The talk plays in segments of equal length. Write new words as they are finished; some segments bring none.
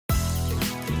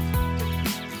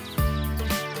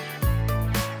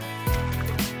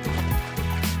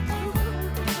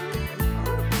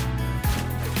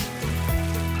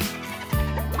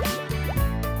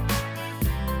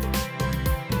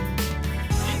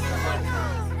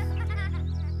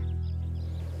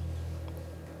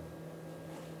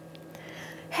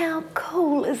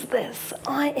is this?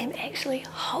 I am actually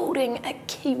holding a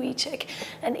Kiwi chick,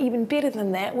 and even better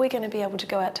than that, we're going to be able to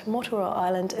go out to Motoroa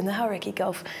Island in the Hauraki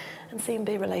Gulf and see him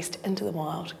be released into the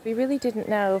wild. We really didn't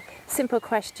know simple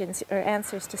questions or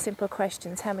answers to simple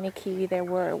questions, how many Kiwi there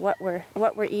were, what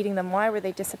were eating them, why were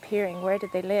they disappearing, where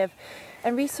did they live.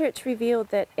 And research revealed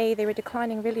that they were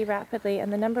declining really rapidly,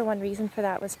 and the number one reason for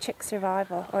that was chick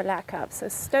survival or lack of. So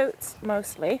stoats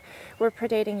mostly were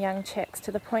predating young chicks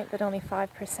to the point that only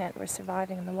 5% were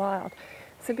surviving in the wild.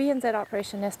 So BNZ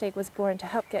Operation Nest Egg was born to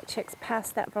help get chicks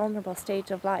past that vulnerable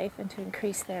stage of life and to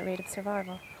increase their rate of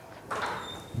survival.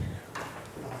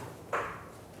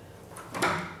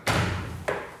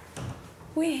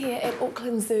 We're here at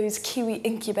Auckland Zoo's Kiwi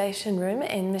incubation room,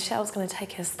 and Michelle's going to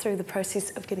take us through the process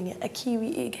of getting a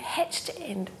Kiwi egg hatched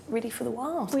and ready for the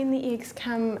wild. When the eggs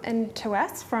come into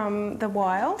us from the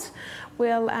wild,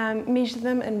 we'll measure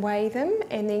them and weigh them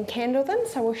and then candle them,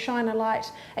 so we'll shine a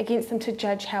light against them to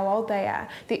judge how old they are.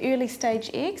 The early stage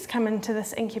eggs come into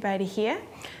this incubator here.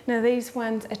 Now these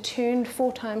ones are turned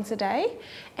 4 times a day,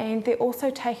 and they're also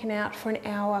taken out for an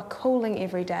hour cooling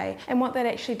every day. And what that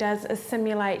actually does is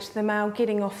simulate the male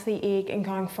getting off the egg and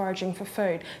going foraging for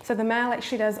food. So the male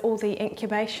actually does all the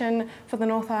incubation for the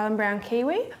North Island brown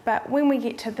kiwi, but when we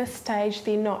get to this stage,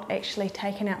 they're not actually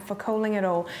taken out for cooling at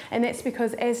all. And that's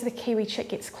because as the kiwi chick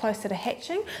gets closer to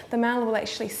hatching, the male will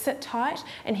actually sit tight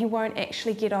and he won't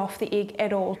actually get off the egg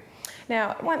at all.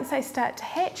 Now, once they start to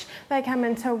hatch, they come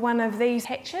into one of these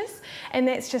hatches, and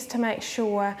that's just to make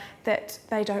sure that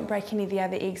they don't break any of the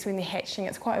other eggs when they're hatching.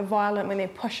 It's quite violent when they're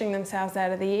pushing themselves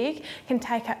out of the egg. It can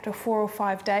take up to 4 or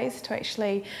 5 days to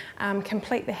actually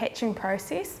complete the hatching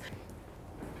process.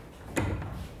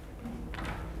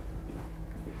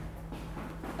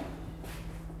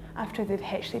 After they've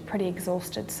hatched, they're pretty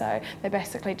exhausted, so they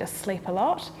basically just sleep a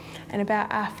lot. And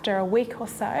about after a week or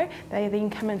so, they then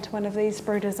come into one of these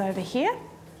brooders over here.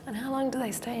 And how long do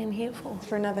they stay in here for?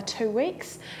 For another 2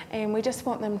 weeks, and we just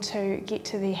want them to get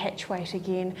to their hatch weight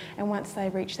again, and once they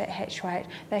reach that hatch weight,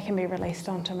 they can be released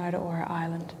onto Motoroa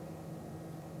Island.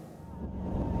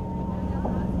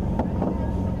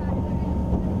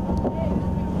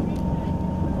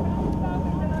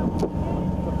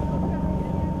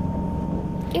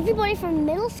 Everybody from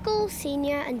middle school,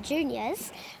 senior and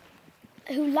juniors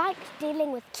who liked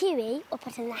dealing with kiwi were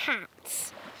put in the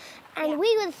hats. And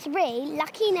we were 3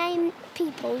 lucky named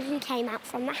people who came out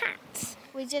from the hats.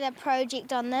 We did a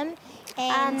project on them,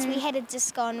 and we had to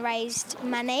just go and raise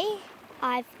money.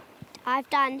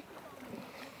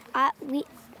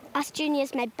 Us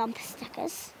juniors made bumper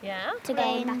stickers. Yeah. To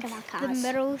go in the back of our cars. The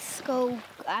middle school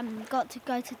got to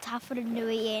go to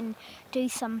Tawharanui and do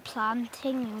some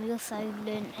planting, and we also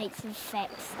learned heaps of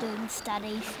facts doing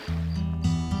studies.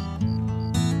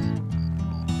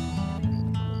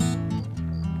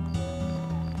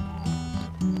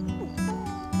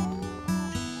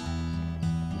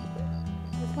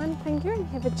 With one finger and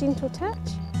have a gentle touch.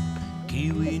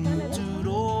 Kiwi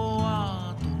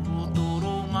nuturoa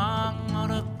toro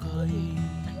ngangara kai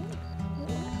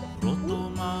roto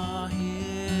ngā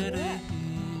here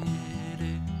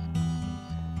here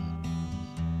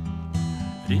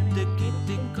rete ki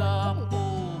te kapo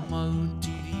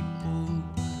mautiri pou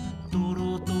toro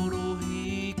toro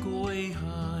hi koe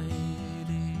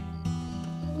haere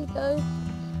There you go.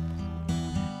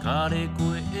 kare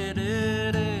koe ere